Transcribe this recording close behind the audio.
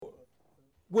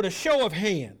with a show of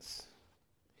hands,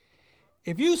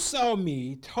 if you saw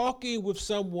me talking with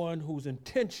someone whose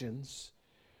intentions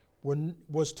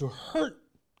was to hurt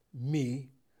me,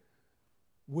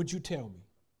 would you tell me?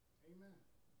 Amen.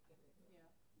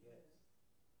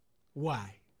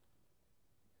 Why?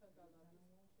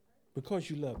 Because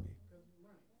you love me.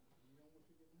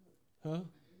 Huh?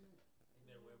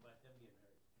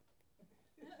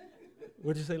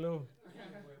 What'd you say, Lord?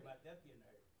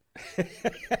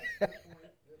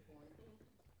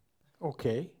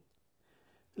 Okay.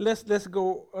 Let's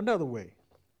go another way.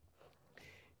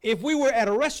 If we were at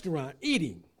a restaurant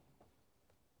eating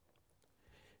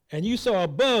and you saw a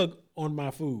bug on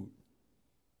my food,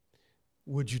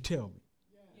 would you tell me?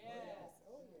 Yes.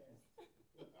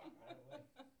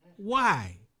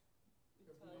 Why?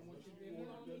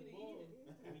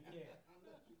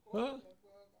 Huh?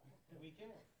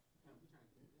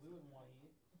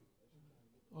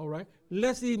 All right.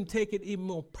 Let's even take it even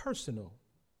more personal.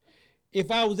 If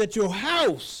I was at your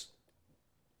house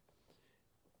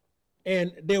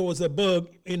and there was a bug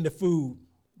in the food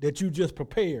that you just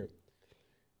prepared,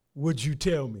 would you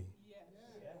tell me? Yes.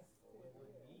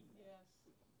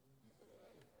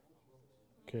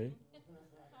 Okay.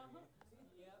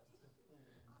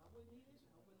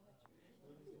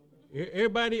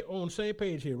 Everybody on the same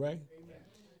page here, right?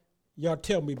 Y'all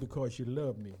tell me because you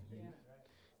love me.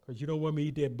 Because you don't want me to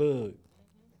eat that bug.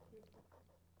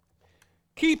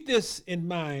 Keep this in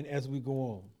mind as we go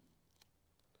on.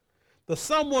 The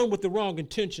someone with the wrong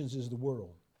intentions is the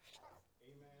world.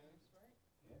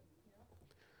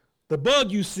 The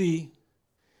bug you see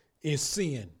is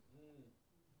sin.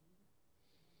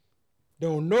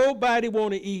 Don't nobody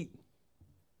want to eat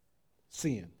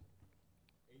sin.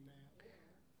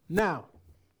 Now,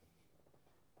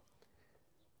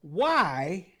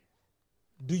 why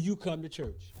do you come to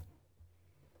church?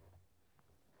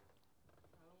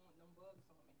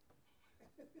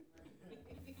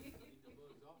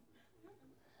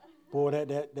 Boy,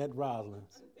 that Rosalind.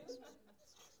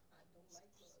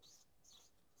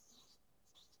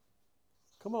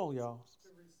 Come on, y'all.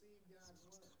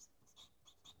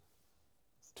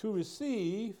 To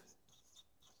receive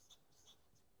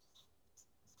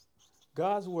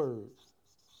God's word.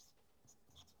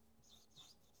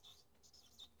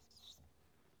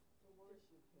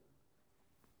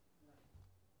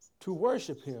 To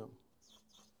worship him.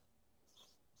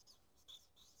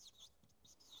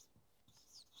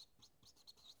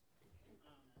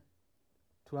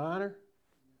 To honor.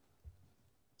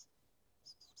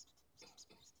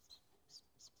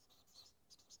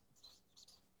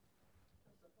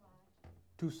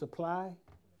 To supply.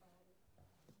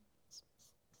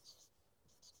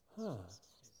 Huh.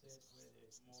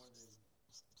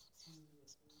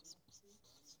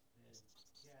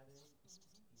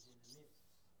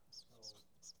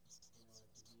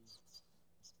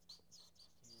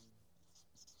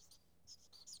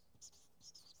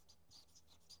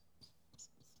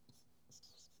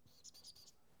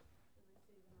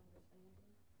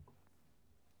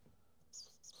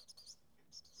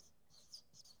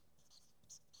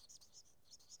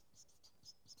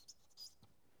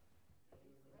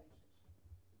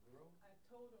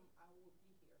 Told him I would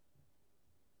be here.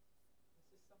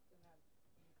 This is something that,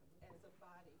 as a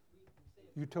body, we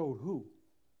said. You told who?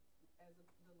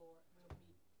 The Lord will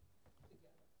meet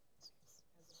together as a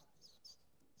body.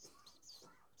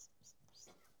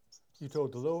 You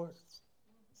told the Lord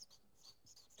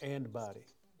and the body.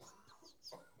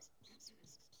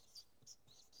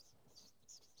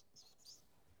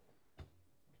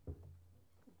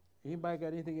 Anybody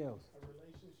got anything else? A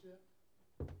relationship.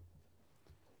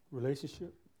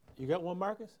 Relationship? You got one,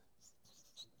 Marcus?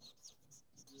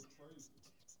 Give praises.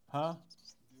 Huh?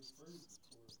 Give praises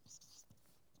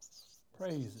for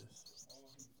Praises. all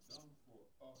he's done for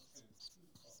us and to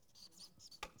us.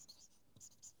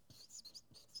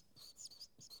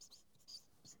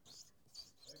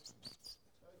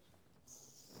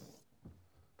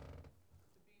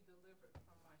 To be delivered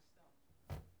from myself.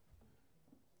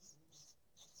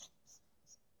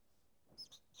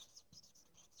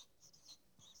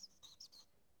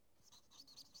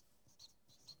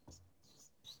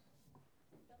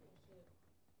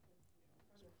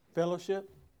 Fellowship?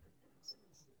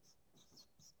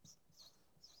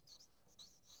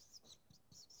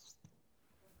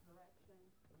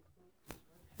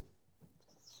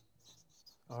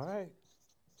 All right.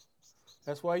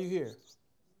 That's why you're here.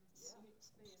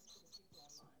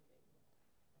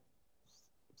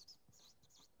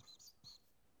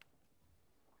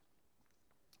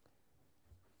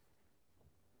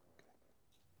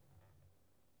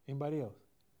 Anybody else?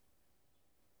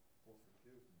 For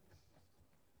forgiveness.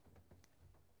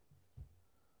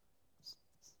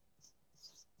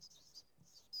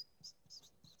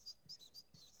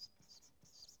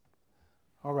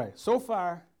 All right. So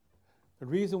far, the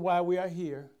reason why we are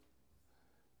here,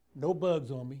 no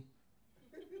bugs on me,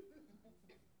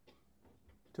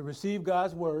 to receive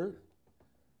God's word,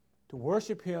 to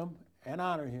worship him and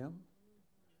honor him.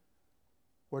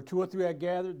 Where two or three are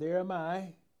gathered, there am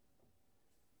I.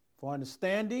 For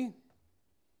understanding,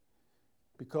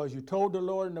 because you told the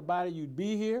Lord in the body you'd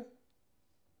be here.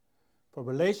 For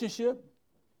relationship,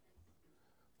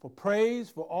 for praise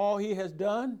for all he has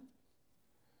done,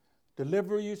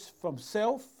 deliver you from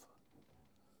self,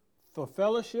 for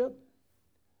fellowship,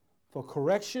 for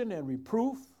correction and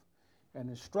reproof and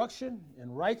instruction in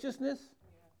righteousness,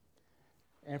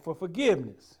 and for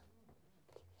forgiveness.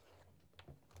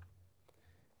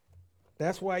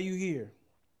 That's why you're here.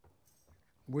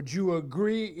 Would you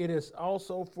agree it is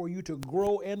also for you to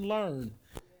grow and learn?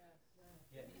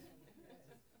 Yes.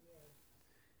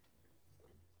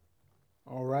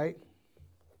 All right.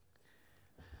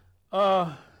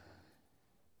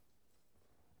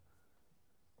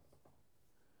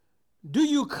 Do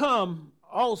you come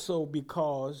also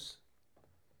because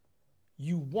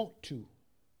you want to?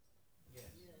 Yes.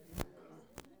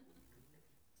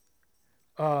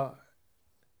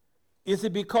 Is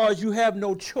it because you have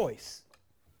no choice?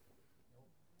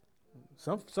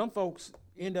 Some folks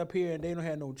end up here and they don't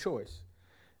have no choice.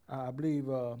 I believe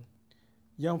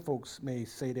young folks may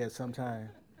say that sometime.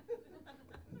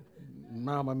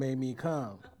 Mama made me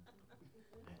come.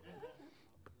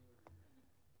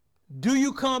 Do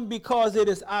you come because it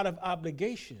is out of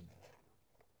obligation?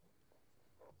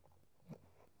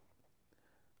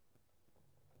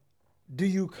 Do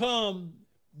you come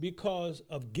because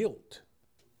of guilt?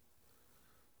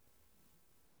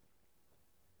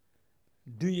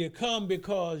 Do you come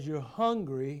because you're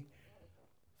hungry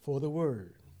for the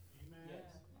word? Amen.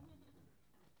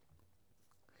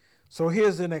 So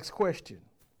here's the next question.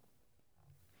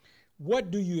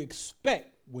 What do you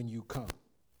expect when you come?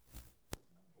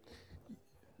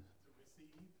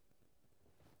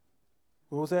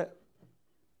 What was that?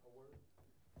 A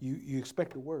word. You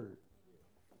expect a word.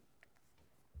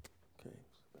 Okay,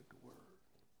 expect a word.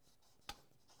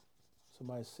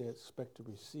 Somebody said expect to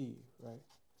receive, right?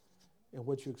 And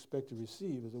what you expect to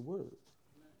receive is a word.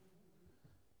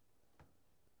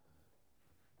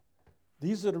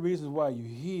 These are the reasons why you're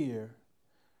here.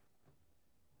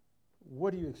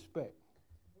 What do you expect?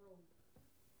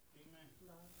 Amen.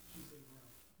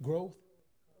 Growth?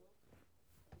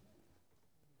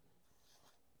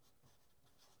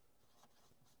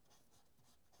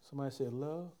 Somebody said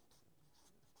love?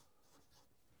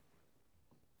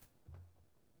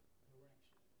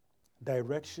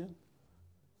 Direction?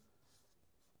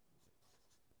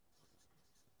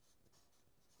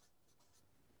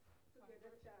 To get a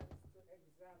chance to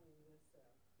examine yourself.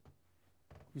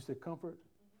 You said comfort?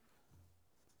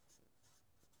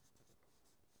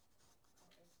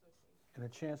 And a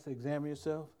chance to examine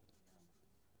yourself?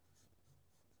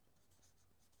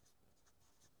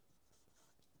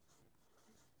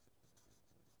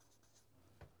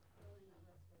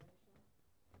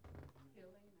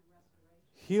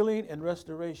 Healing and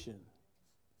restoration.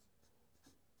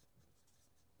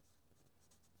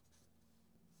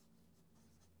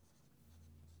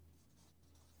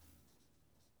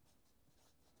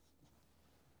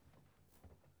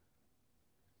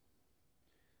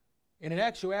 And in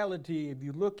actuality, if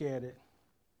you look at it,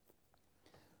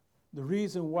 the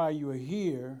reason why you are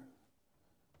here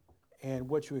and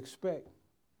what you expect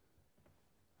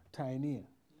tying in.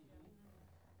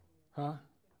 Huh?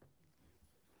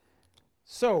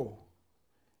 So,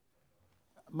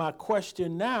 my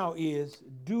question now is,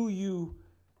 do you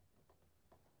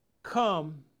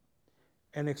come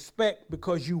and expect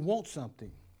because you want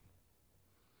something?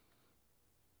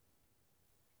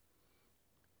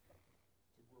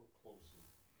 To grow closer.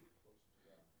 Get closer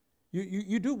to God.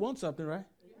 You do want something, right?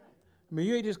 I mean,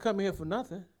 you ain't just coming here for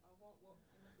nothing.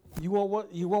 You want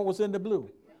what? You want what's in the blue.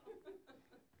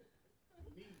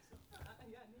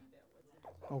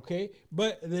 Okay,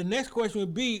 but the next question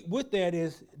would be with that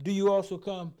is, do you also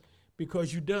come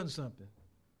because you've done something?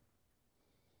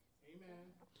 Amen.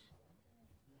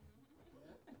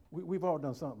 We've all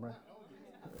done something, right?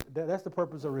 That's the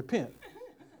purpose of repent.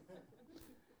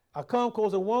 I come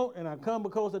because I want, and I come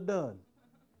because I done.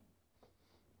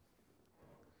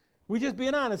 We just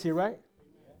being honest here, right?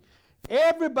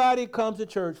 Everybody comes to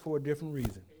church for a different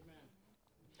reason.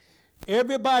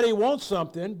 Everybody wants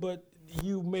something, but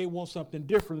you may want something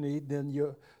differently than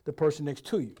the person next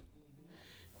to you.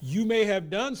 You may have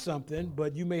done something,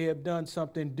 but you may have done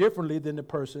something differently than the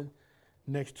person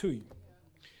next to you.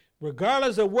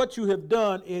 Regardless of what you have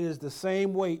done, it is the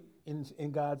same weight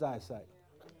in God's eyesight.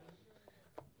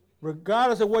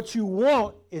 Regardless of what you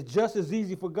want, it's just as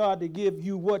easy for God to give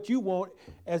you what you want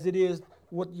as it is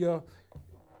what your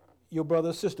brother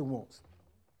or sister wants.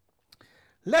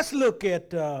 Let's look at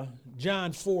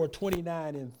John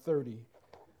 4:29 and 30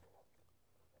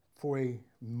 for a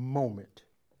moment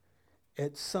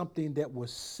at something that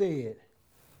was said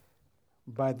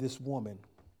by this woman.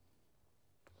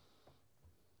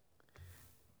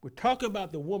 We're talking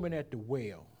about the woman at the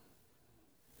well.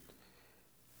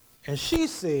 And she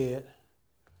said,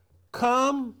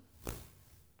 "Come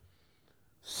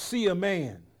see a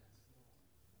man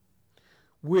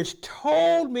which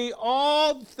told me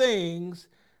all things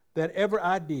that ever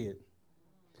I did.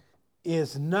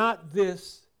 Is not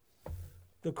this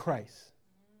the Christ?"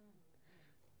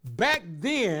 Back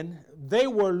then, they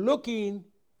were looking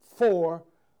for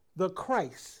the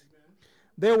Christ.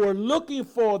 They were looking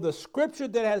for the scripture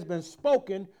that has been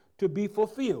spoken to be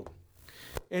fulfilled.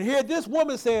 And here this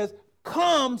woman says,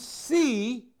 "Come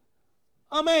see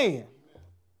a man."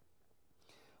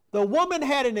 The woman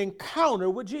had an encounter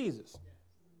with Jesus.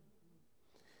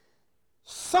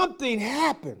 Something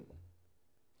happened.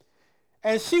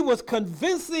 And she was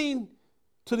convincing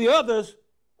to the others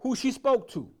who she spoke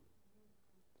to.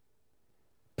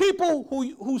 People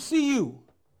who see you,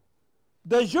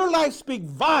 does your life speak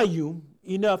volume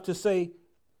enough to say,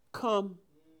 "Come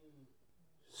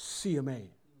see a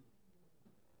man"?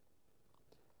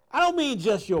 I don't mean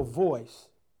just your voice,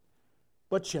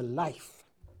 but your life.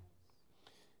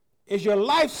 Is your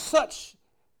life such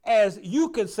as you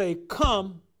can say,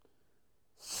 "Come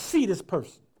see this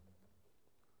person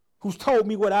who's told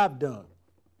me what I've done"?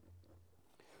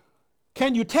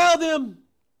 Can you tell them,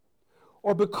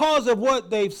 or because of what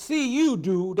they see you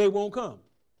do, they won't come?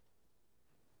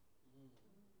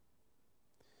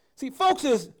 See, folks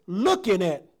is looking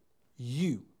at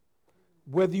you,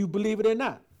 whether you believe it or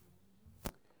not.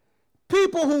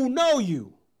 People who know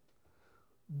you,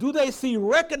 do they see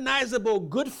recognizable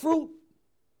good fruit?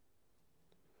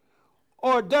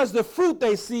 Or does the fruit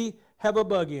they see have a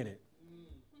bug in it?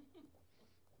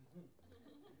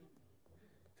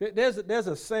 There's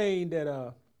a saying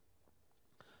that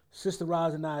Sister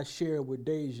Roz and I shared with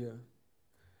Deja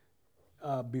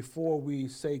before we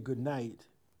say goodnight,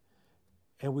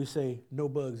 and we say, "No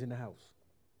bugs in the house."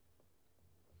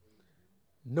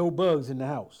 No bugs in the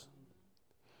house.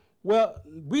 Well,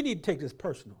 we need to take this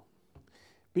personal,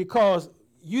 because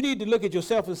you need to look at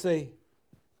yourself and say,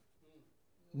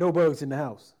 "No bugs in the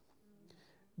house."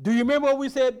 Do you remember what we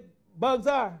said bugs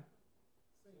are?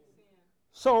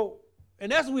 So,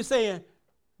 and that's what we're saying,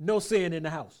 no sin in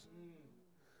the house.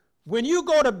 When you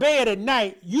go to bed at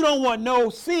night, you don't want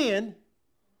no sin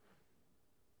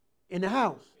in the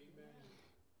house.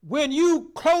 When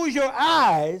you close your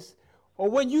eyes, or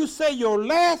when you say your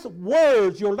last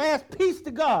words, your last piece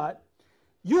to God,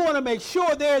 you want to make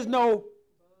sure there's no.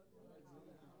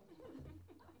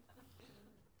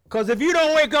 Because if you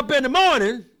don't wake up in the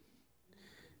morning,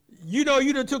 you know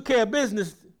you done took care of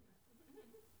business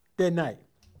that night.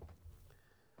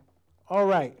 All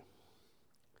right.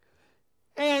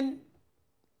 And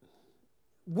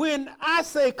when I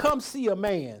say come see a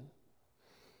man,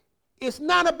 it's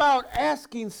not about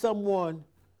asking someone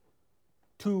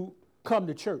to come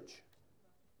to church.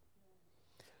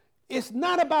 It's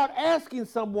not about asking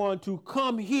someone to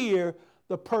come hear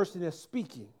the person that's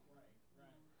speaking.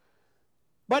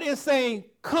 But it's saying,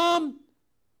 "Come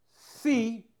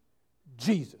see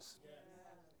Jesus."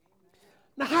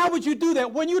 Now, how would you do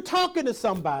that? When you're talking to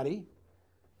somebody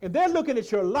and they're looking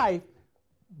at your life,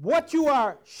 what you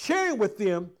are sharing with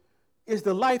them is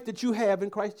the life that you have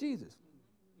in Christ Jesus.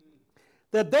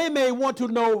 That they may want to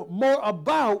know more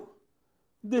about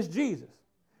this Jesus.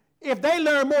 If they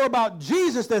learn more about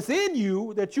Jesus that's in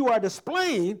you, that you are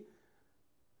displaying,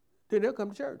 then they'll come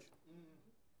to church.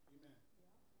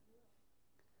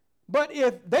 But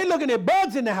if they're looking at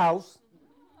bugs in the house,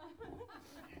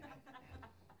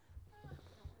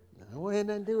 I don't have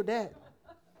nothing to do with that.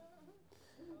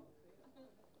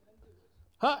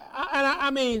 I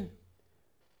mean,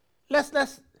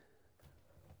 let's.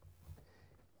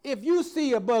 If you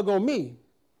see a bug on me,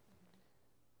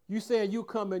 you saying you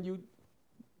come and you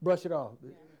brush it off,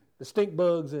 the stink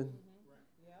bugs, and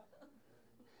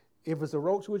if it's a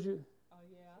roach, would you? Oh,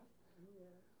 yeah.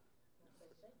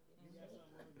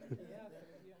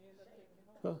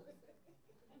 Huh?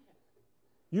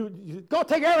 You go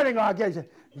take everything on occasion.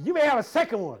 You may have a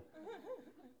second one.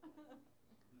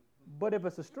 But if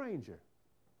it's a stranger,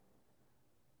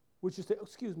 would you say,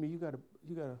 "Excuse me, you gotta.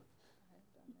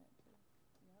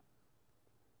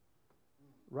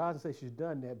 Rosa says she's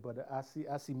done that, but I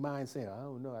see mine saying, "I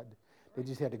don't know. They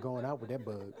just had to go on out with that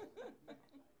bug."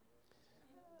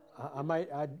 I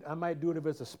might do it if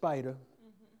it's a spider.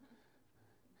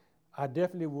 I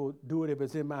definitely will do it if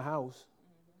it's in my house.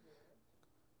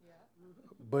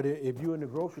 But if you're in the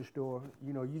grocery store,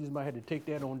 you know, you just might have to take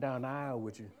that on down the aisle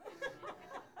with you.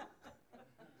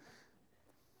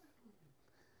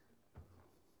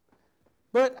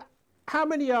 But how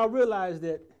many of y'all realize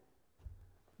that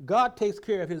God takes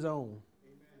care of his own?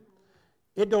 Amen.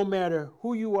 It don't matter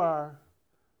who you are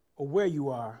or where you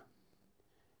are.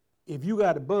 If you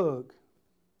got a bug,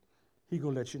 he's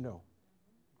going to let you know.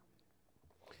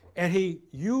 And he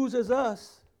uses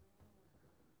us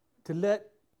to let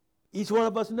each one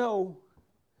of us know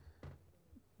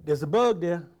there's a bug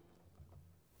there.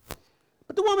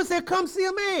 But the woman said, come see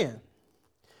a man.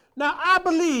 Now, I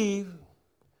believe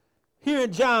here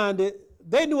in John that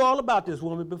they knew all about this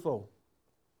woman before.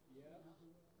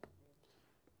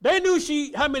 They knew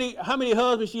how many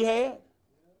husbands she had.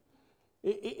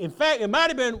 In fact, it might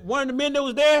have been one of the men that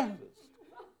was there.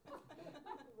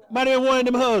 Might have been one of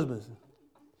them husbands.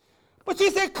 But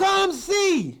she said, come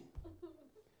see.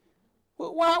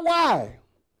 Well, why?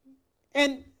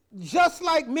 And just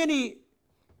like many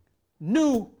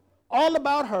knew all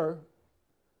about her,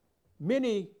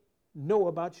 many know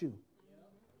about you.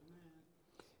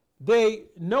 They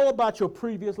know about your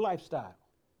previous lifestyle.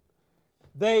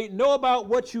 They know about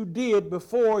what you did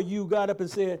before you got up and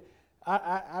said,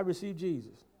 I received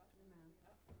Jesus.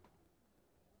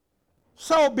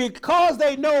 So because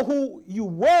they know who you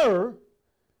were,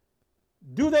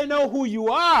 do they know who you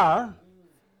are?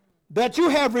 That you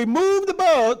have removed the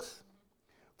bugs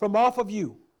from off of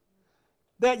you.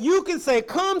 That you can say,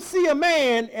 come see a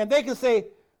man, and they can say,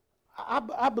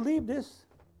 I believe this.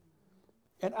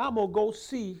 And I'm going to go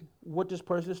see what this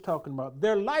person is talking about.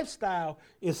 Their lifestyle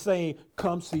is saying,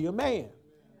 come see a man.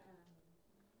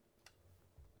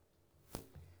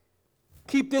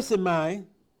 Keep this in mind.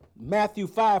 Matthew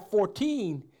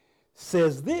 5:14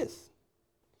 says this.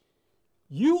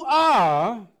 You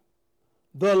are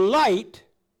the light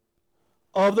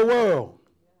of the world.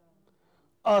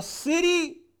 A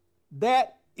city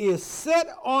that is set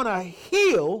on a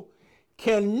hill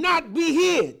cannot be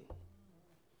hid.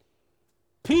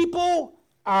 People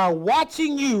are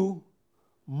watching you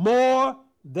more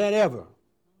than ever.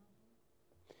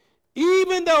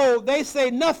 Even though they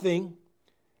say nothing,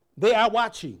 they are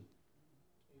watching.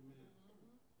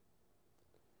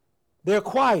 They're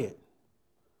quiet,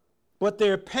 but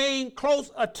they're paying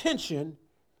close attention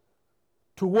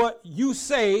to what you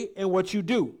say and what you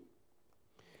do.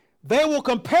 They will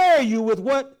compare you with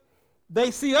what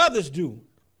they see others do.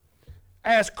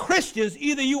 As Christians,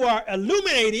 either you are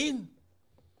illuminating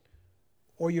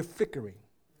or you're flickering.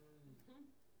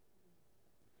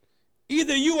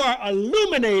 Either you are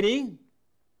illuminating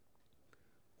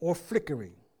or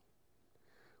flickering.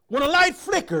 When a light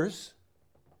flickers,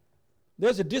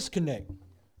 there's a disconnect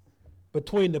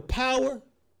between the power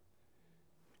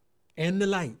and the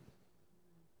light.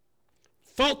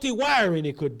 Faulty wiring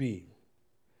it could be.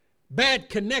 Bad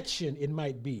connection it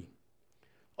might be.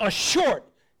 A short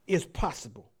is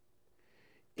possible.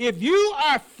 If you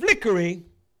are flickering,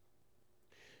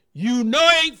 you know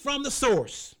it ain't from the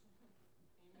source.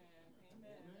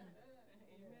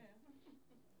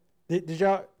 Did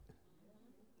y'all?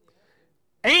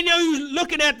 Ain't no you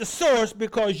looking at the source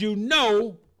because you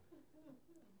know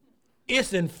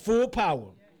it's in full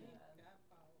power.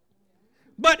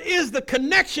 But is the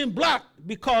connection blocked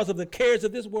because of the cares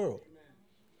of this world?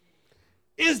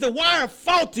 Is the wire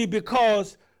faulty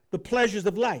because the pleasures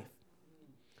of life?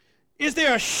 Is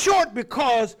there a short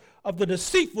because of the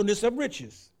deceitfulness of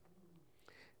riches?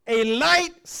 A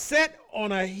light set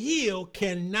on a hill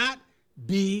cannot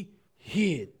be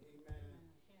hid.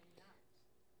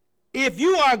 If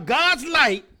you are God's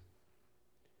light,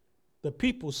 the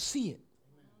people see it.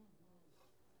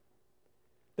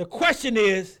 The question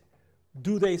is,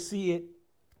 do they see it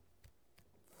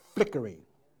flickering?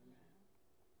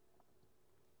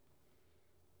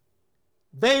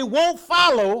 They won't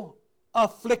follow a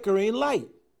flickering light.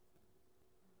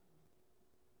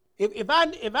 If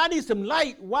I need some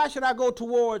light, why should I go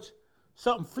towards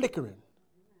something flickering?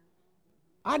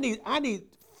 I need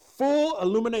full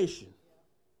illumination.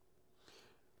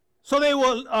 So they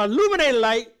will illuminate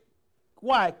light.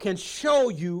 Why? Can show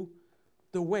you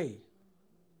the way.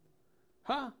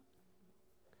 Huh?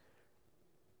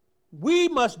 We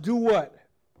must do what?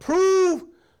 Prove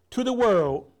to the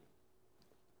world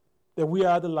that we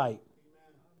are the light.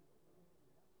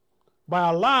 By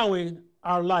allowing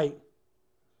our light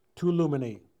to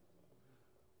illuminate.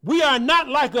 We are not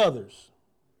like others.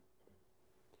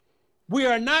 We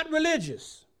are not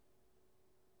religious.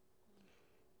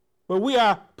 But we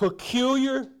are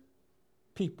peculiar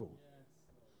people,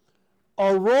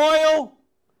 a royal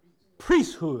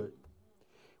priesthood.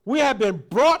 We have been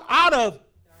brought out of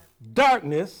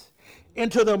darkness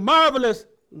into the marvelous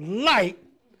light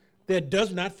that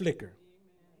does not flicker.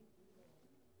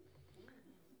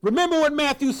 Remember what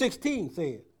Matthew 16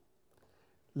 said.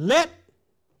 Let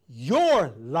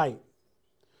your light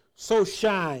so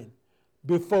shine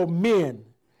before men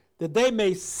that they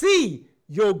may see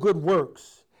your good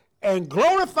works and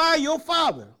glorify your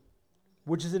Father,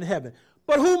 which is in heaven.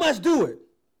 But who must do it?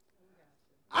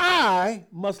 I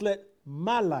must let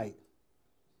my light.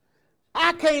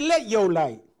 I can't let your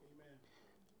light.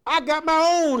 I got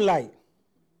my own light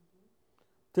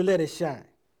to let it shine.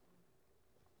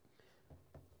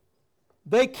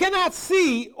 They cannot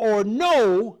see or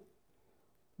know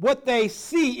what they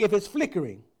see if it's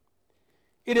flickering.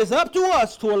 It is up to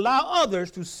us to allow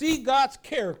others to see God's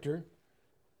character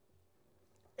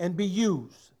and be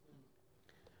used.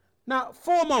 Now,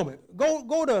 for a moment,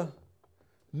 go to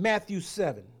Matthew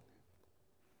 7.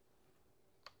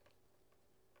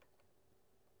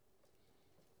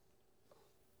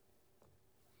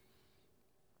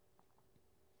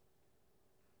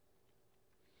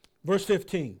 Verse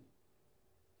 15.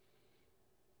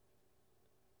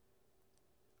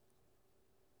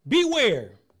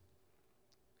 Beware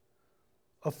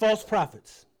of false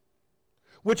prophets,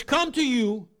 which come to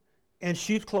you in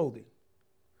sheep's clothing,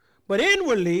 but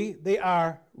inwardly they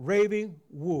are raving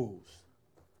wolves.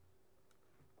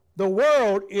 The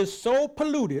world is so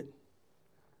polluted,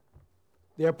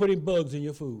 they are putting bugs in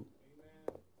your food.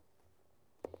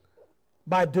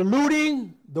 By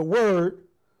diluting the word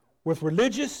with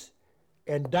religious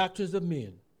and doctrines of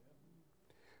men.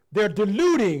 They're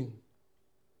diluting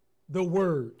the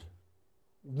word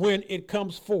when it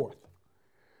comes forth.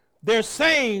 They're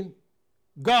saying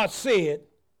God said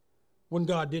when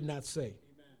God did not say. Amen.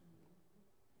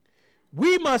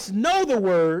 We must know the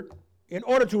word in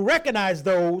order to recognize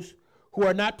those who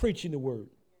are not preaching the word.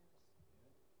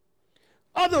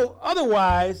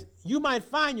 Otherwise, you might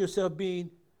find yourself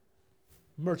being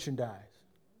merchandised.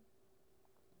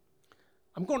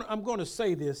 I'm going to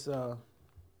say this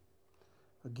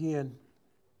again.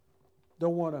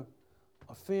 Don't want to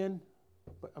offend,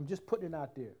 but I'm just putting it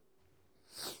out there.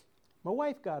 My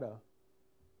wife got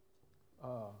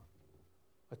a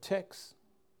text,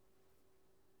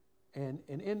 and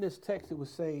in this text it was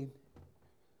saying,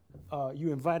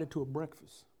 you invited to a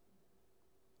breakfast,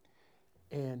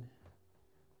 and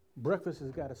breakfast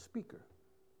has got a speaker,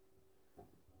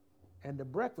 and the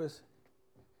breakfast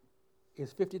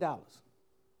is $50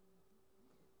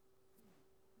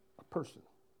 a person.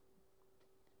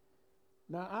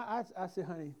 Now, I said,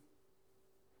 honey,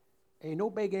 ain't no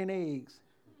bacon and eggs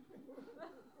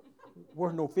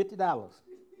worth no $50.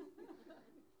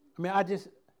 I mean, I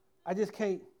just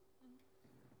can't.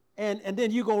 And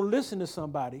then you're going to listen to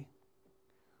somebody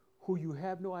who you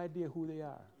have no idea who they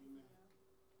are.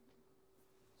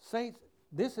 Saints,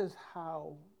 this is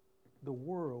how the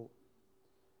world,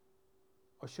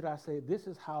 or should I say, this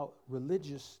is how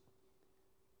religious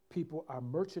people are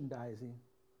merchandising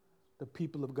the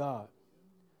people of God.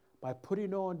 By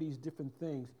putting on these different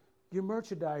things, you're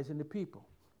merchandising the people.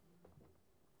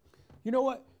 You know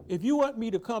what? If you want me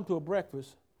to come to a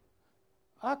breakfast,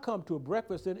 I'll come to a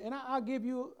breakfast and I'll give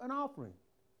you an offering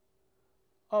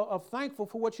of thankful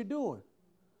for what you're doing.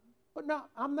 But no,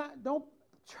 don't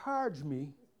charge me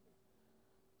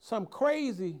some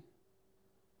crazy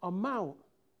amount.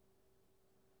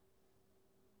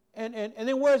 And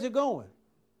then where's it going?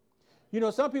 You know,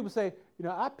 some people say, you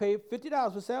know, I paid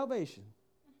 $50 for salvation.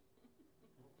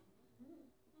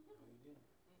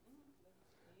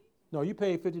 No, you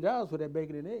paid $50 for that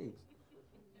bacon and eggs.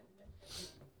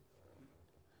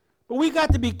 But we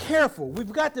got to be careful.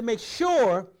 We've got to make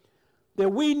sure that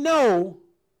we know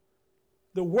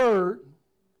the word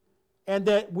and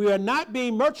that we are not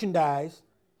being merchandised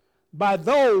by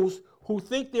those who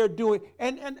think they're doing,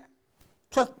 and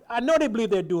trust, I know they believe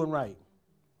they're doing right.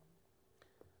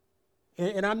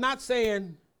 And I'm not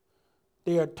saying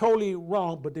they are totally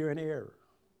wrong, but they're in error.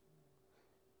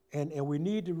 And we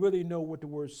need to really know what the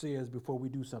word says before we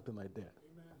do something like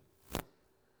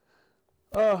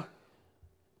that.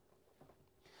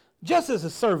 Just as a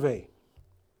survey,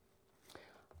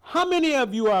 how many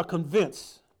of you are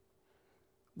convinced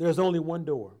there's only one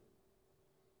door?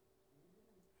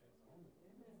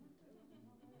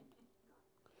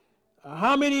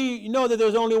 How many know that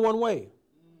there's only one way?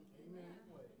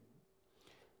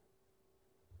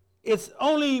 It's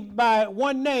only by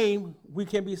one name we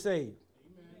can be saved.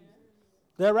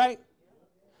 Is that right?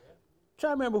 Try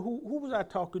to remember who was I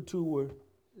talking to where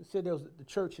it said there was the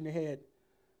church and they had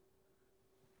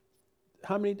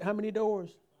How many doors? 5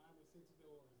 or 6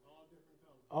 doors, all different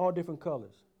colors. All different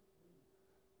colors.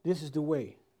 This is the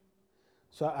way.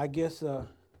 So I guess I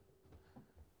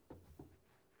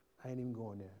ain't even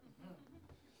going there.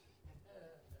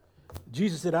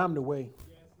 Jesus said, I'm the way,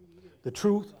 the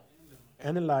truth,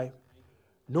 and the life.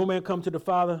 No man come to the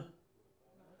Father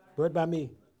but by me.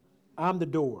 I'm the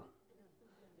door.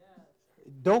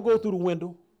 Don't go through the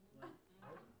window.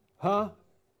 Huh?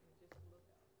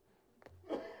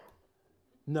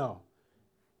 No.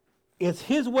 It's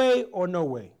his way or no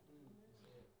way.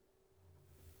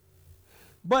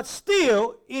 But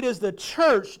still, it is the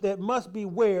church that must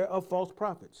beware of false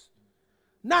prophets.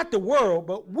 Not the world,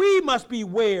 but we must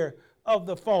beware of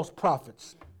the false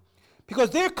prophets.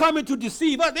 Because they're coming to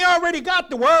deceive us. They already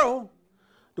got the world.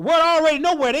 The world already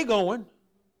know where they're going.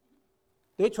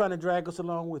 They're trying to drag us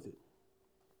along with it.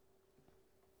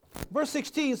 Verse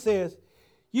 16 says,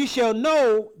 "You shall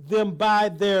know them by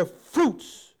their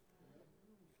fruits.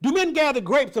 Do men gather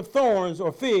grapes of thorns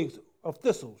or figs of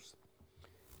thistles?"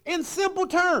 In simple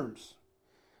terms,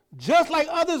 just like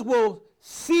others will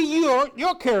see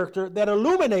your character that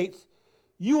illuminates,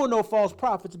 you will know false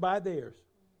prophets by theirs.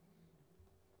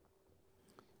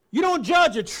 You don't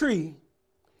judge a tree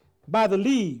by the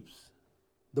leaves,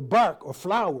 the bark, or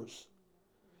flowers.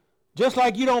 Just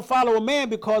like you don't follow a man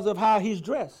because of how he's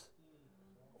dressed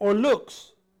or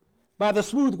looks, by the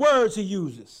smooth words he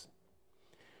uses.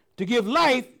 To give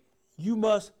life, you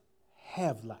must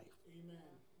have life.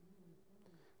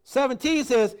 17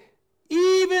 says,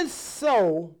 "Even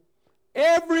so,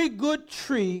 every good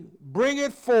tree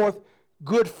bringeth forth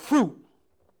good fruit,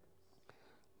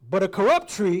 but a corrupt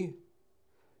tree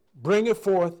bringeth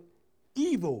forth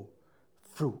evil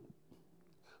fruit."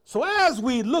 So as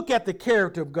we look at the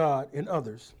character of God in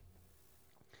others,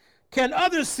 can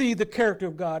others see the character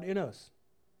of God in us?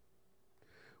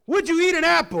 Would you eat an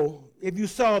apple if you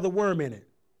saw the worm in it?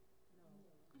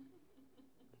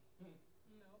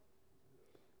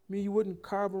 I mean, you wouldn't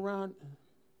carve around.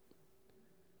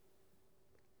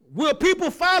 Will people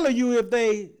follow you if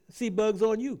they see bugs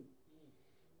on you?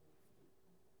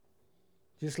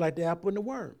 Just like the apple and the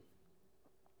worm.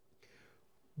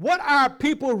 What are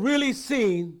people really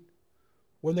seeing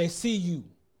when they see you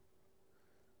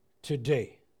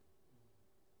today?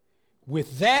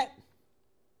 With that,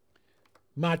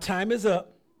 my time is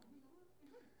up.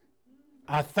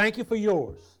 I thank you for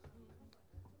yours.